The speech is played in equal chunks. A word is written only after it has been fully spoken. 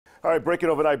All right, breaking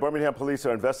overnight, Birmingham police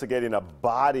are investigating a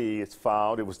body is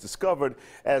found. It was discovered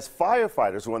as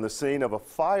firefighters were on the scene of a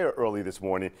fire early this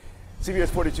morning. CBS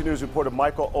 42 News reporter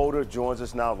Michael Oder joins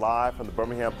us now live from the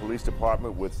Birmingham Police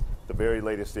Department with the very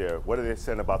latest there. What are they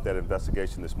saying about that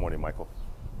investigation this morning, Michael?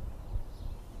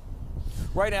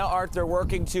 Right now, Art, they're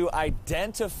working to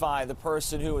identify the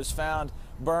person who was found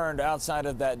burned outside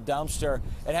of that dumpster.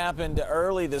 It happened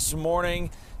early this morning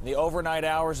in the overnight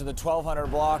hours of the 1200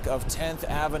 block of 10th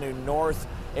Avenue North.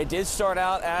 It did start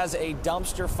out as a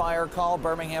dumpster fire call.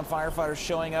 Birmingham firefighters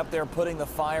showing up there, putting the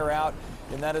fire out,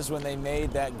 and that is when they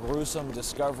made that gruesome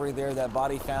discovery there, that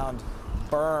body found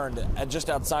burned just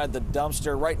outside the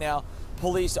dumpster. Right now,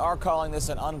 police are calling this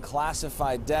an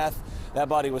unclassified death. That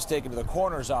body was taken to the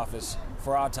coroner's office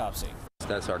for autopsy.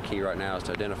 That's our key right now, is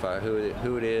to identify who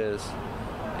it is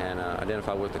and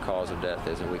identify what the cause of death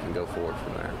is, and we can go forward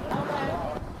from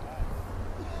there.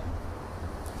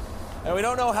 And we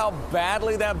don't know how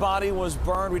badly that body was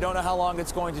burned. We don't know how long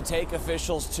it's going to take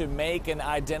officials to make an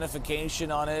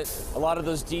identification on it. A lot of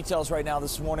those details right now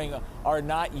this morning are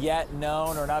not yet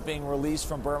known or not being released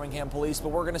from Birmingham Police, but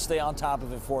we're going to stay on top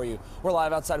of it for you. We're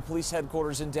live outside of police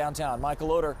headquarters in downtown.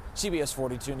 Michael Oder, CBS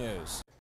 42 News.